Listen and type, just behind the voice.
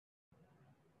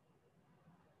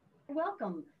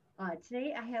Welcome.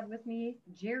 Today I have with me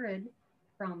Jared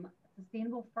from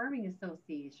Sustainable Farming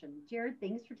Association. Jared,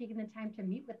 thanks for taking the time to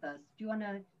meet with us. Do you want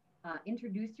to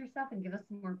introduce yourself and give us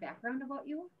some more background about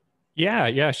you?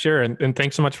 Yeah, sure. And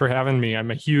thanks so much for having me.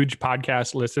 I'm a huge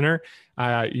podcast listener.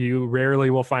 You rarely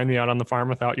will find me out on the farm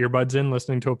without earbuds in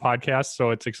listening to a podcast.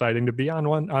 So it's exciting to be on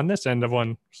one on this end of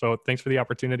one. So thanks for the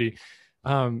opportunity.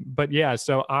 But yeah,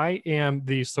 so I am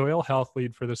the soil health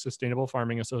lead for the Sustainable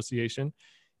Farming Association.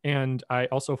 And I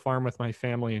also farm with my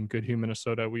family in Goodhue,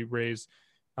 Minnesota. We raise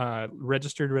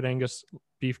registered red Angus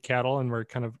beef cattle, and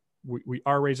we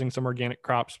are raising some organic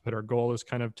crops, but our goal is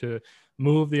kind of to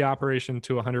move the operation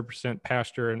to 100%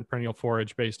 pasture and perennial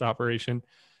forage based operation.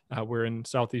 We're in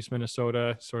southeast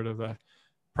Minnesota, sort of a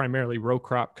primarily row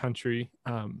crop country,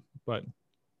 but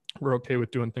we're okay with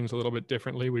doing things a little bit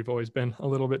differently. We've always been a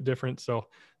little bit different, so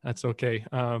that's okay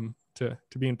to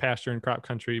be in pasture and crop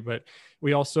country. But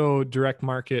we also direct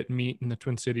market meat in the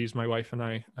Twin Cities, my wife and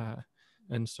I,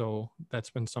 and so that's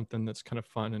been something that's kind of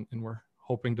fun, and we're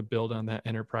hoping to build on that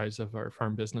enterprise of our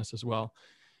farm business as well.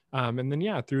 And then,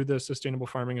 yeah, through the Sustainable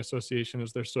Farming Association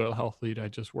as their soil health lead, I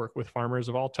just work with farmers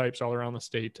of all types all around the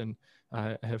state. And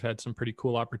I have had some pretty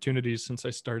cool opportunities since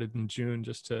I started in June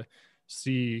just to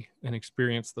see and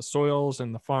experience the soils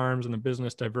and the farms and the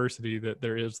business diversity that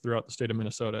there is throughout the state of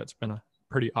Minnesota. It's been a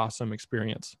pretty awesome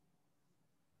experience.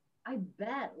 I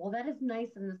bet. Well, that is nice.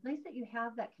 And it's nice that you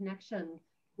have that connection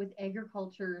with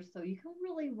agriculture so you can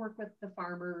really work with the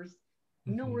farmers,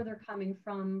 know Mm-hmm. where they're coming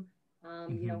from.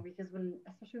 Mm-hmm. Because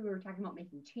especially when we were talking about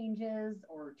making changes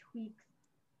or tweaks,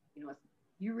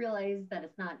 you realize that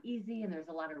it's not easy and there's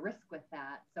a lot of risk with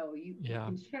that. So you Yeah.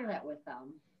 can share that with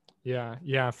them.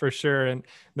 Yeah, for sure. And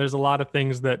there's a lot of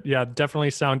things that, yeah,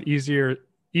 definitely sound easier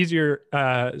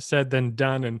said than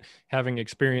done. And having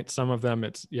experienced some of them,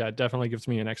 it definitely gives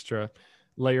me an extra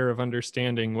layer of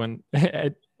understanding when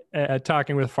at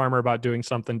talking with a farmer about doing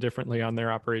something differently on their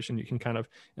operation. You can kind of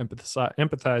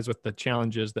empathize with the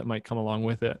challenges that might come along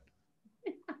with it.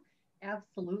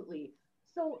 Absolutely.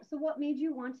 So what made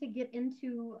you want to get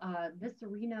into this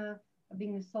arena of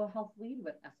being the soil health lead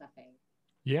with SFA?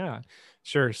 Yeah,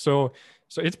 sure. So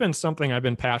it's been something I've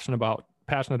been passionate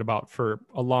about for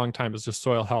a long time is just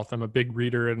soil health. I'm a big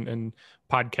reader and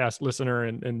podcast listener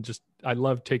and just I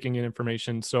love taking in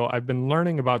information. So I've been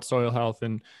learning about soil health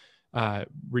and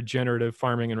regenerative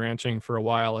farming and ranching for a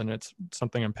while, and it's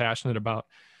something I'm passionate about.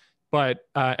 But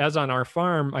as on our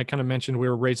farm, I kind of mentioned we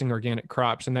were raising organic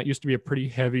crops, and that used to be a pretty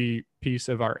heavy piece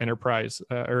of our enterprise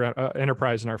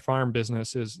in our farm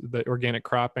business is the organic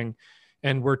cropping,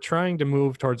 and we're trying to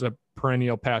move towards a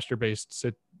perennial pasture-based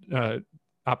uh,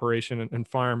 operation and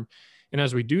farm. And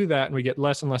as we do that, and we get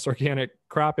less and less organic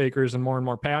crop acres and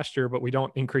more pasture, but we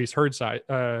don't increase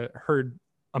herd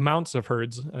amounts of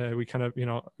herds. We kind of,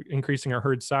 increasing our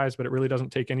herd size, but it really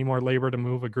doesn't take any more labor to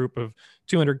move a group of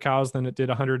 200 cows than it did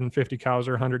 150 cows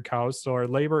or 100 cows. So our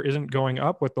labor isn't going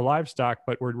up with the livestock,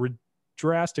 but we're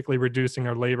drastically reducing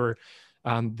our labor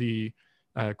on the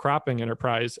cropping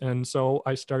enterprise. And so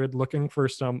I started looking for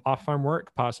some off farm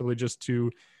work, possibly just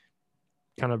to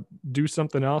kind of do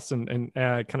something else and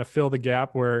kind of fill the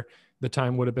gap where the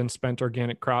time would have been spent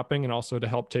organic cropping and also to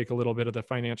help take a little bit of the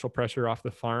financial pressure off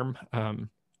the farm.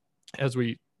 As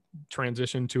we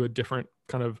transition to a different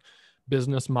kind of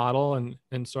business model.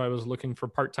 And so I was looking for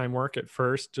part-time work at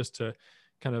first just to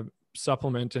kind of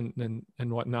supplement and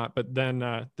whatnot. But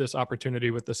then this opportunity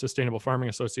with the Sustainable Farming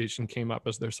Association came up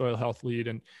as their soil health lead.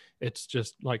 And it's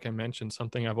just, like I mentioned,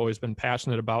 something I've always been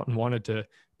passionate about and wanted to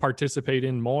participate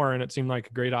in more. And it seemed like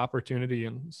a great opportunity.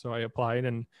 And so I applied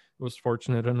and was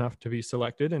fortunate enough to be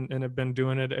selected and have been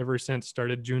doing it ever since.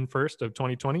 Started June 1st of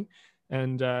 2020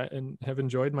 and have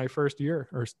enjoyed my first year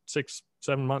or 6,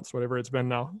 7 months, whatever it's been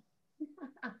now.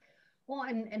 Well,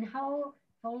 and how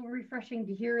refreshing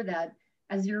to hear that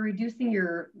as you're reducing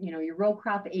your row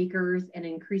crop acres and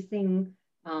increasing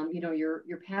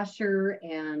your pasture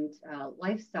and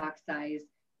livestock size,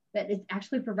 that it's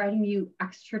actually providing you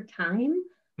extra time.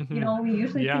 Mm-hmm. We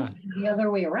usually think Yeah. the other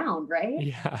way around,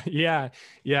 right? Yeah,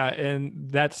 and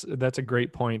that's a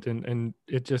great point, and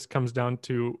it just comes down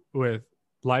to with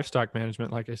livestock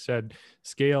management, like I said,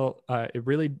 scale. It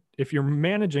really, if you're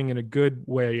managing in a good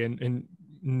way and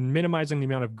minimizing the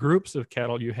amount of groups of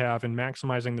cattle you have and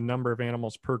maximizing the number of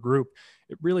animals per group,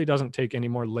 it really doesn't take any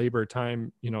more labor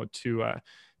time,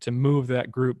 to move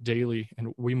that group daily.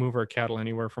 And we move our cattle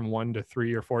anywhere from 1 to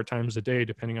 3 or 4 times a day,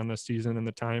 depending on the season and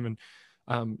the time.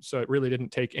 And so it really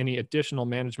didn't take any additional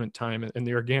management time. And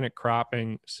the organic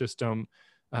cropping system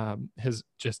has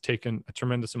just taken a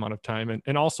tremendous amount of time.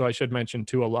 And also I should mention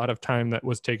too, a lot of time that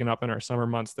was taken up in our summer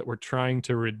months that we're trying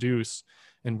to reduce.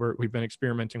 And we've been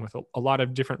experimenting with a lot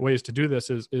of different ways to do this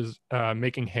is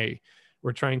making hay.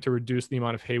 We're trying to reduce the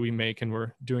amount of hay we make, and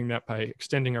we're doing that by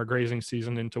extending our grazing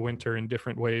season into winter in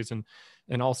different ways.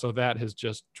 And also that has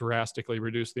just drastically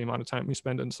reduced the amount of time we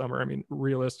spend in summer. I mean,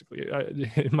 realistically,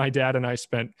 my dad and I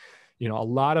spent, a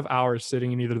lot of hours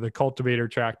sitting in either the cultivator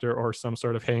tractor or some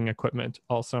sort of haying equipment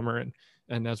all summer.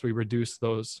 And as we reduce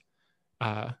those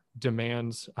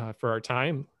demands for our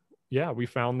time, we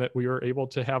found that we were able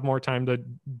to have more time to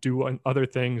do other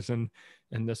things. And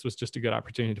this was just a good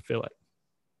opportunity to fill it.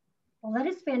 Well, that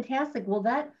is fantastic. Well,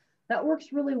 that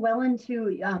works really well into,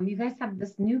 you guys have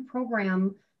this new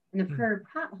program in the prairie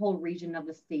pothole region of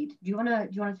the state. Do you want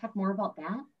to talk more about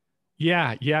that?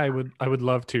 Yeah, I would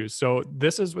love to. So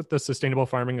this is with the Sustainable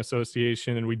Farming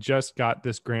Association, and we just got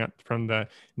this grant from the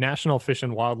National Fish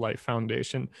and Wildlife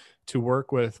Foundation to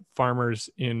work with farmers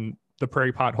in the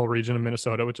prairie pothole region of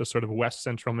Minnesota, which is sort of west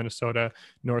central Minnesota,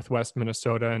 northwest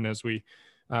Minnesota. And as we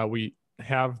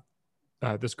have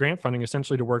this grant funding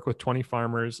essentially to work with 20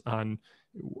 farmers on,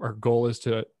 our goal is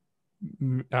to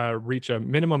reach a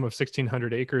minimum of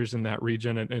 1,600 acres in that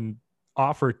region and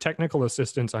offer technical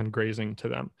assistance on grazing to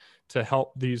them to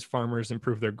help these farmers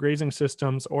improve their grazing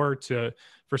systems, or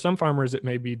for some farmers, it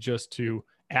may be just to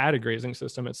add a grazing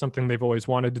system. It's something they've always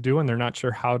wanted to do and they're not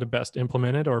sure how to best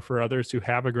implement it, or for others who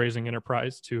have a grazing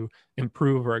enterprise to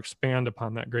improve or expand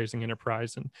upon that grazing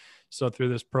enterprise. And so through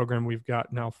this program, we've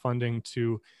got now funding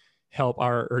to help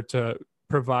to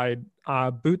provide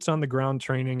boots on the ground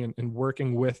training and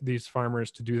working with these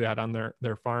farmers to do that on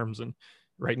their farms. And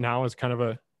right now is kind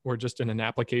of we're just in an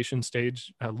application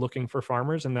stage looking for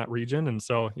farmers in that region. And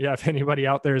so, if anybody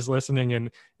out there is listening and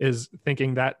is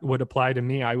thinking that would apply to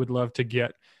me, I would love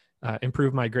to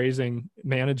improve my grazing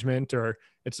management, or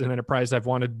it's an enterprise I've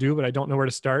wanted to do, but I don't know where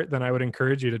to start. Then I would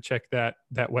encourage you to check that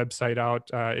website out.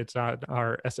 It's on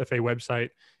our SFA website,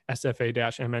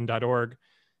 sfa-mn.org.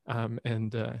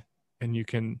 And you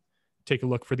can take a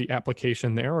look for the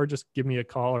application there, or just give me a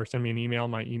call or send me an email.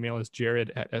 My email is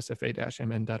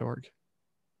jared@sfa-mn.org.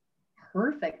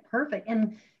 Perfect.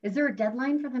 And is there a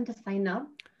deadline for them to sign up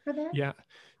for that? Yeah,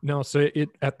 no. So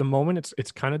at the moment,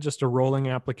 it's kind of just a rolling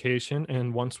application.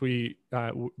 And once the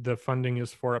funding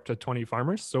is for up to 20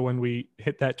 farmers. So when we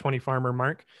hit that 20 farmer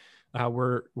mark,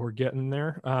 we're getting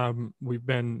there. We've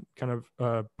been kind of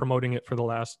promoting it for the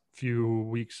last few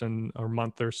weeks or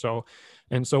month or so.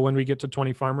 And so when we get to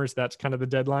 20 farmers, that's kind of the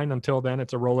deadline. Until then,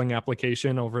 it's a rolling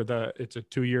application it's a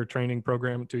 2-year training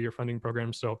program, 2-year funding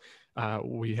program. So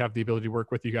we have the ability to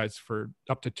work with you guys for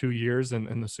up to 2 years.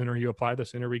 And the sooner you apply, the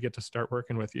sooner we get to start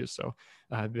working with you. So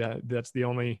that's the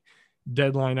only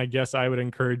deadline, I guess I would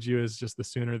encourage you, is just the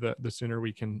sooner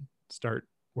we can start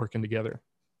working together.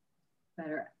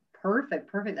 Better.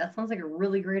 Perfect. That sounds like a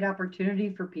really great opportunity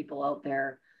for people out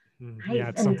there. Nice. Yeah,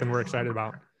 it's something we're excited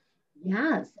about.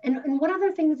 Yes. And what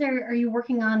other things are you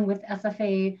working on with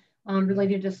SFA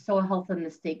related to soil health in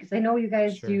the state? Because I know you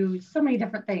guys do so many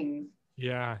different things.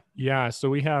 Yeah.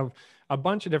 So we have a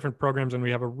bunch of different programs, and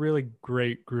we have a really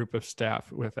great group of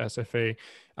staff with SFA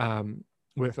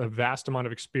with a vast amount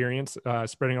of experience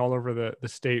spreading all over the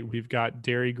state. We've got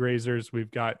dairy grazers, we've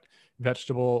got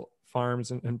vegetable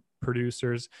farms and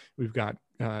producers, we've got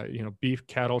beef,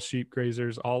 cattle, sheep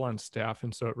grazers all on staff.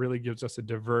 And so it really gives us a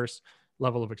diverse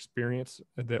level of experience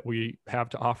that we have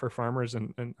to offer farmers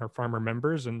and our farmer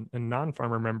members and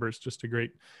non-farmer members. Just a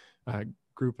great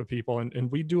group of people.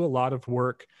 And we do a lot of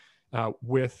work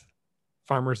with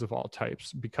farmers of all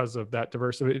types because of that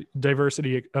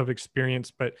diversity of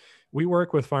experience. But we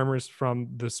work with farmers from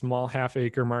the small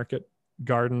half-acre market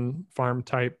garden farm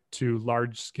type to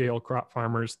large scale crop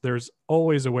farmers. There's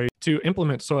always a way to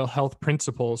implement soil health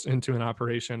principles into an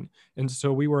operation. And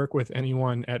so we work with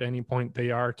anyone at any point they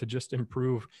are to just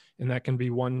improve. And that can be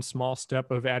one small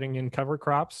step of adding in cover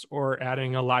crops or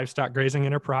adding a livestock grazing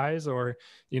enterprise, or,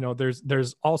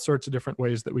 there's all sorts of different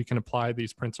ways that we can apply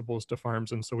these principles to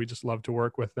farms. And so we just love to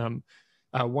work with them.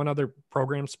 One other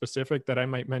program specific that I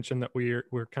might mention that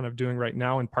we're kind of doing right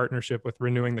now in partnership with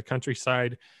Renewing the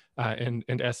Countryside and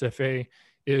SFA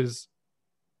is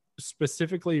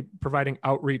specifically providing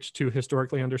outreach to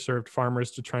historically underserved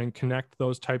farmers to try and connect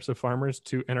those types of farmers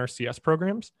to NRCS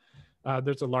programs.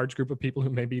 There's a large group of people who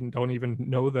maybe don't even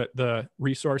know that the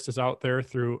resources out there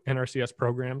through NRCS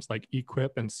programs like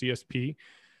EQIP and CSP.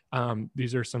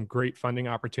 These are some great funding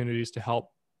opportunities to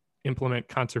help implement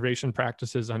conservation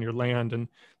practices on your land. And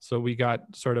so we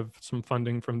got sort of some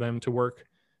funding from them to work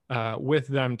with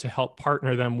them to help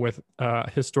partner them with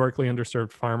historically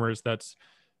underserved farmers. That's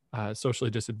socially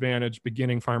disadvantaged,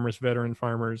 beginning farmers, veteran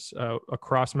farmers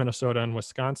across Minnesota and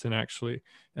Wisconsin, actually,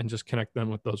 and just connect them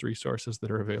with those resources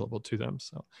that are available to them.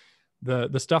 So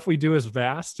the stuff we do is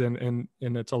vast, and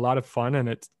it's a lot of fun, and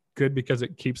it's good because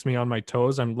it keeps me on my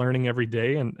toes. I'm learning every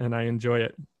day, and I enjoy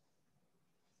it.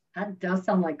 That does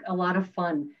sound like a lot of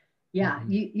fun. Yeah,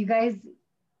 Mm-hmm. you guys,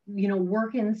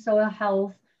 work in soil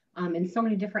health in so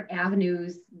many different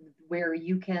avenues where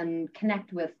you can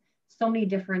connect with so many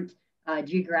different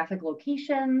geographic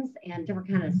locations and different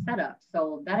kind of setups.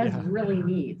 So that is Yeah. really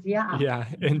neat. Yeah. Yeah.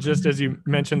 And just as you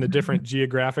mentioned, the different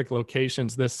geographic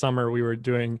locations, this summer we were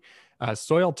doing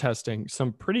soil testing,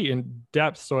 some pretty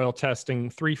in-depth soil testing,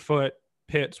 3-foot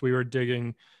pits. We were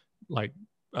digging like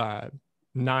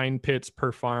 9 pits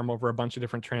per farm over a bunch of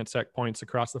different transect points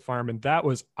across the farm. And that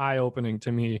was eye-opening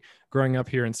to me growing up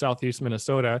here in Southeast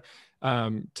Minnesota,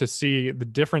 to see the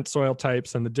different soil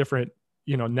types and the different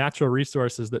natural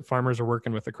resources that farmers are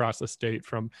working with across the state,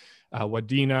 from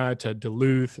Wadena to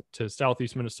Duluth to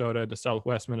Southeast Minnesota to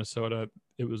Southwest Minnesota.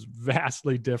 It was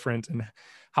vastly different, and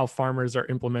how farmers are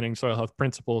implementing soil health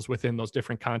principles within those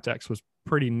different contexts was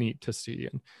pretty neat to see,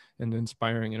 and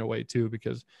inspiring in a way too,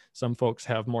 because some folks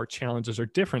have more challenges, or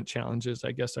different challenges,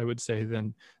 I guess I would say,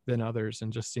 than others,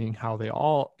 and just seeing how they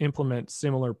all implement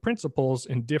similar principles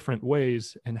in different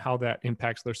ways and how that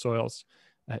impacts their soils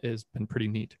has been pretty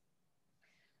neat.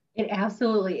 It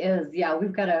absolutely is. Yeah,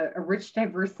 we've got a rich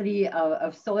diversity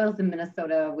of soils in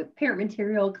Minnesota with parent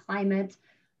material, climate,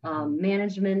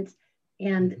 management,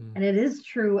 and it is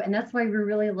true. And that's why we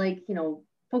really like,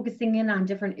 focusing in on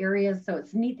different areas. So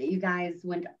it's neat that you guys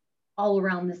went all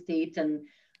around the state. And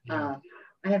I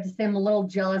have to say, I'm a little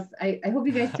jealous. I hope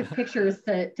you guys took pictures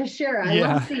to share. I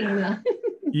love seeing that.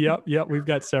 Yep. We've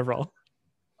got several.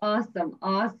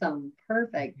 Awesome.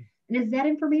 Perfect. And is that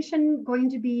information going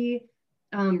to be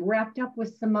wrapped up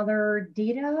with some other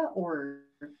data, or?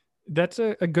 That's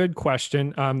a good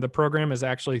question. The program is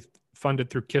actually funded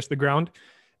through Kiss the Ground.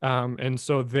 And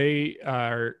so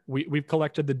we've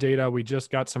collected the data. We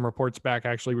just got some reports back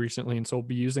actually recently. And so we'll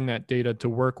be using that data to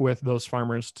work with those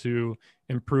farmers to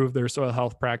improve their soil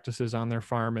health practices on their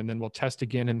farm. And then we'll test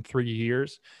again in 3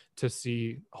 years to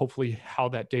see hopefully how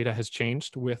that data has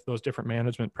changed with those different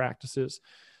management practices.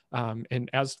 And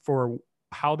as for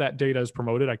how that data is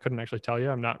promoted, I couldn't actually tell you.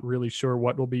 I'm not really sure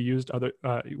what will be used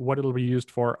what it'll be used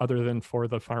for, other than for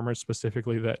the farmers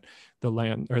specifically that the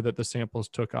land or that the samples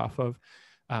took off of.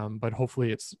 But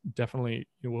hopefully it's definitely,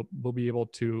 we'll be able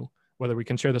to, whether we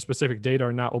can share the specific data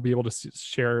or not, we'll be able to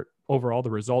share overall the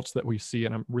results that we see.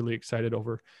 And I'm really excited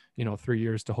over, 3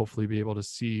 years to hopefully be able to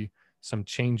see some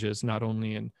changes, not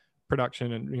only in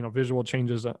production and, visual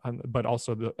changes, but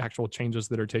also the actual changes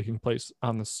that are taking place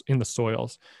in the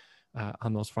soils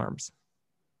on those farms.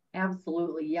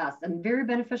 Absolutely, yes, and very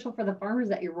beneficial for the farmers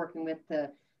that you're working with to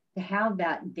have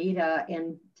that data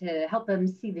and to help them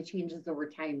see the changes over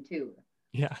time too.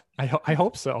 Yeah, I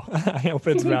hope so. I hope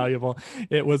it's valuable.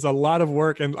 It was a lot of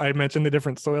work, and I mentioned the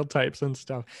different soil types and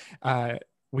stuff.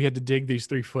 We had to dig these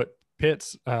 3-foot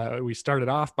pits. We started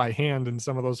off by hand in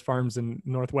some of those farms in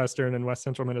northwestern and west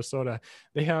central Minnesota.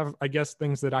 They have, I guess,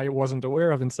 things that I wasn't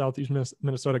aware of in southeast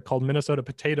Minnesota called Minnesota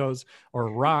potatoes,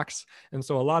 or rocks. And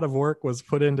so a lot of work was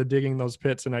put into digging those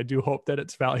pits, and I do hope that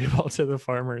it's valuable to the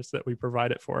farmers that we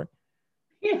provide it for.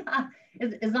 Yeah,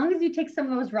 as long as you take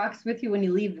some of those rocks with you when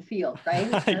you leave the field,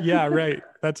 right? Yeah, right.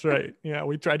 That's right. Yeah,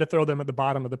 we try to throw them at the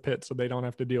bottom of the pit so they don't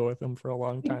have to deal with them for a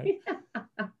long time.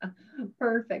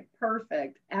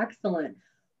 Perfect. Excellent.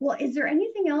 Well, is there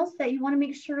anything else that you want to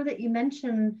make sure that you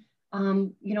mention?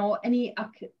 Any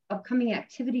upcoming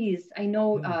activities? I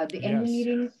know the annual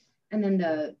meetings, and then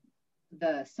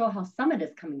the Soil Health Summit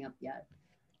is coming up yet.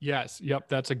 Yes. Yep.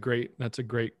 That's a great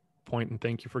point, and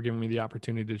thank you for giving me the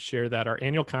opportunity to share that. Our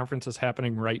annual conference is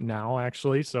happening right now,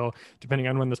 actually. So depending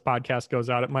on when this podcast goes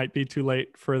out, it might be too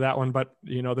late for that one, but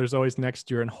there's always next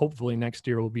year, and hopefully next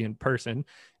year will be in person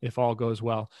if all goes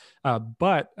well.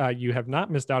 But you have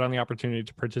not missed out on the opportunity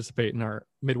to participate in our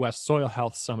Midwest Soil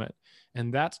Health Summit.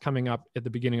 And that's coming up at the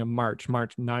beginning of March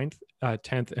 9th,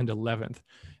 10th, and 11th.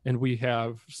 And we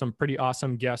have some pretty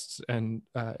awesome guests and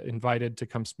invited to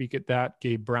come speak at that.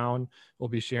 Gabe Brown will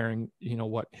be sharing,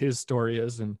 what his story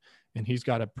is. And he's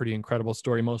got a pretty incredible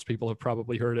story. Most people have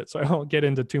probably heard it, so I won't get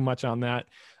into too much on that.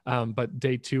 But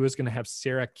day 2 is going to have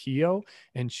Sarah Keogh,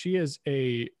 and she is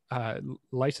a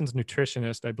licensed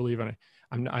nutritionist, I believe.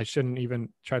 And I shouldn't even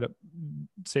try to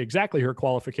say exactly her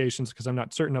qualifications because I'm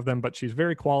not certain of them, but she's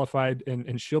very qualified,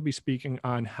 and she'll be speaking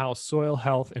on how soil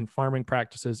health and farming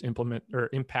practices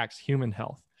impacts human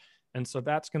health. And so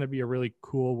that's going to be a really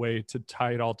cool way to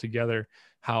tie it all together,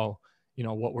 how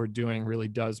what we're doing really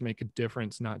does make a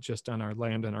difference, not just on our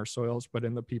land and our soils, but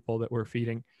in the people that we're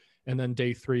feeding. And then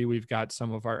day 3, we've got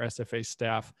some of our SFA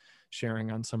staff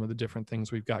sharing on some of the different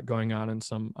things we've got going on, and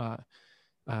some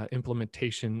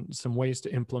implementation, some ways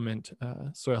to implement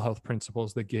soil health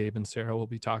principles that Gabe and Sarah will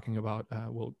be talking about.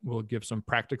 We'll give some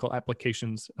practical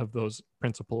applications of those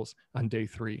principles on day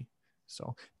 3.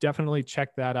 So definitely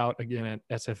check that out again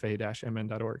at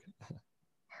sfa-mn.org.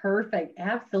 Perfect.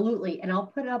 Absolutely. And I'll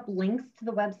put up links to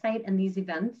the website and these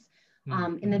events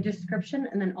in the description,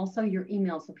 and then also your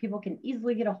email so people can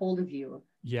easily get a hold of you.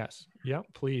 Yes. Yeah,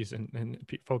 please. And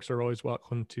folks are always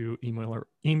welcome to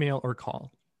email or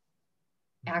call.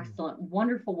 Excellent.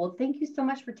 Wonderful. Well, thank you so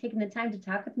much for taking the time to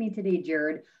talk with me today,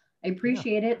 Jared. I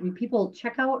appreciate it. And people,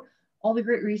 check out all the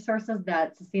great resources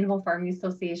that Sustainable Farming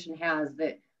Association has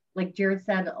that, like Jared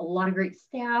said, a lot of great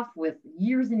staff with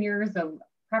years and years of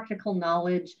practical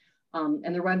knowledge.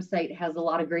 And their website has a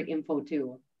lot of great info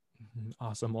too.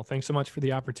 Awesome. Well, thanks so much for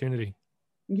the opportunity.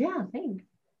 Yeah, thanks.